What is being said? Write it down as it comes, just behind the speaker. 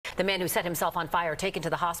The man who set himself on fire taken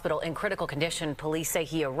to the hospital in critical condition. Police say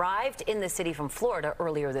he arrived in the city from Florida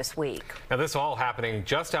earlier this week. Now, this all happening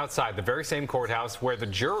just outside the very same courthouse where the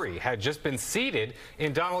jury had just been seated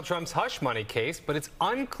in Donald Trump's hush money case, but it's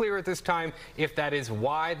unclear at this time if that is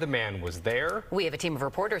why the man was there. We have a team of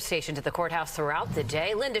reporters stationed at the courthouse throughout the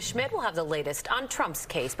day. Linda Schmidt will have the latest on Trump's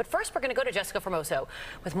case. But first, we're going to go to Jessica Formoso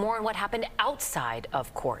with more on what happened outside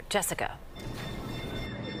of court. Jessica.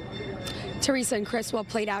 Teresa and Chris, what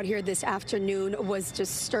played out here this afternoon was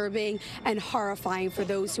disturbing and horrifying for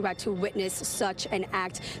those who had to witness such an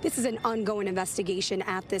act. This is an ongoing investigation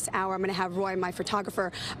at this hour. I'm going to have Roy, my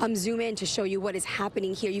photographer, zoom in to show you what is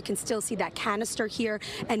happening here. You can still see that canister here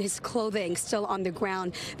and his clothing still on the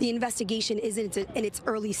ground. The investigation is in its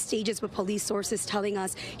early stages, but police sources telling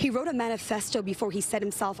us he wrote a manifesto before he set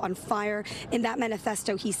himself on fire. In that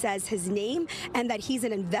manifesto, he says his name and that he's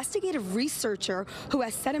an investigative researcher who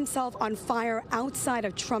has set himself on fire outside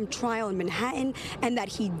of Trump trial in Manhattan, and that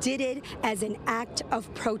he did it as an act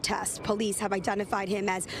of protest. Police have identified him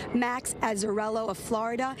as Max Azzarello of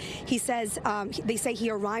Florida. He says they say he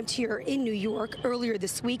arrived here in New York earlier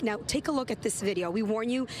this week. Now take a look at this video. We warn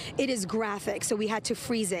you, it is graphic, so we had to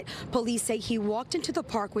freeze it. Police say he walked into the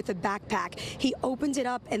park with a backpack. He opened it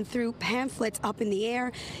up and threw pamphlets up in the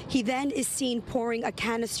air. He then is seen pouring a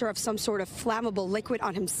canister of some sort of flammable liquid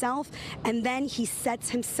on himself, and then he sets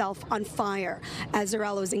himself on fire.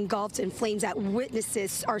 Azzarello is engulfed in flames that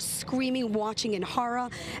witnesses are screaming, watching in horror.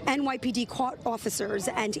 NYPD court officers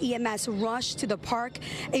and EMS rushed to the park.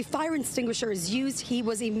 A fire extinguisher is used. He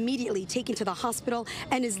was immediately taken to the hospital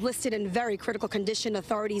and is listed in very critical condition.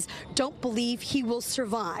 Authorities don't believe he will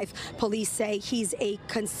survive. Police say he's a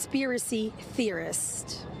conspiracy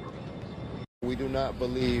theorist. We do not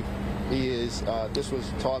believe he is, this was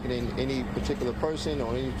targeting any particular person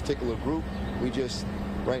or any particular group. We just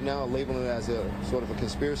right now labeling it as a sort of a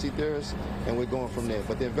conspiracy theorist, and we're going from there.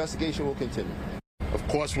 But the investigation will continue. Of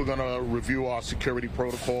course, we're going to review our security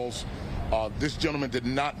protocols. This gentleman did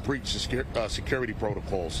not breach the security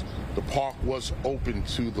protocols. The park was open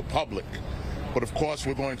to the public. But of course,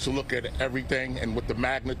 we're going to look at everything, and with the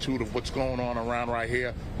magnitude of what's going on around right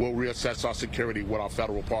here, we'll reassess our security with our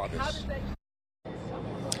federal partners.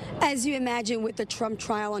 As you imagine, with the Trump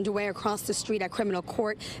trial underway across the street at criminal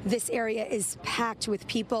court, this area is packed with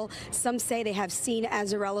people. Some say they have seen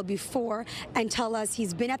Azzarello before and tell us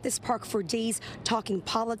he's been at this park for days talking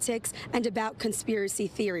politics and about conspiracy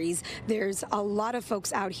theories. There's a lot of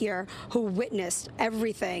folks out here who witnessed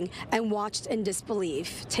everything and watched in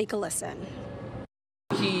disbelief. Take a listen.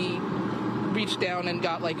 He reached down and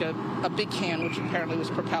got like a big can, which apparently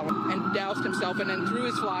was propellant, and doused himself and then threw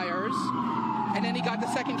his flyers. And then he got the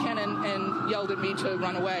second can and yelled at me to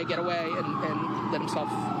run away, get away, and lit himself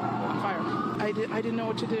on fire. I didn't know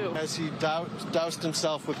what to do. As he doused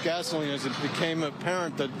himself with gasoline, as it became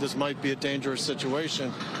apparent that this might be a dangerous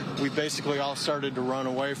situation, we basically all started to run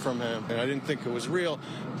away from him. And I didn't think it was real,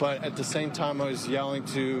 but at the same time I was yelling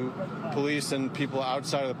to police and people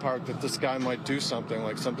outside of the park that this guy might do something,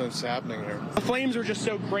 like something's happening here. The flames were just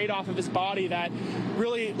so great off of his body that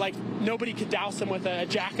really, like, nobody could douse him with a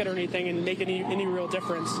jacket or anything and make any real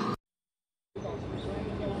difference.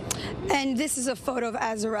 And this is a photo of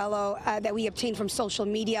Azzarello that we obtained from social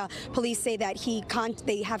media. Police say that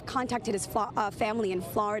they have contacted his family in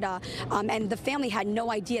Florida, and the family had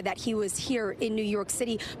no idea that he was here in New York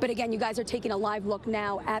City. But again, you guys are taking a live look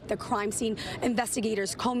now at the crime scene.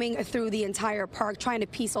 Investigators combing through the entire park, trying to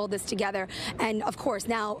piece all this together. And of course,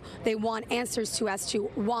 now they want answers as to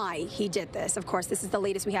why he did this. Of course, this is the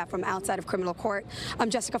latest we have from outside of criminal court. I'm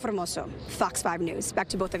Jessica Formoso, Fox 5 News. Back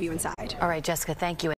to both of you inside. All right, Jessica, thank you.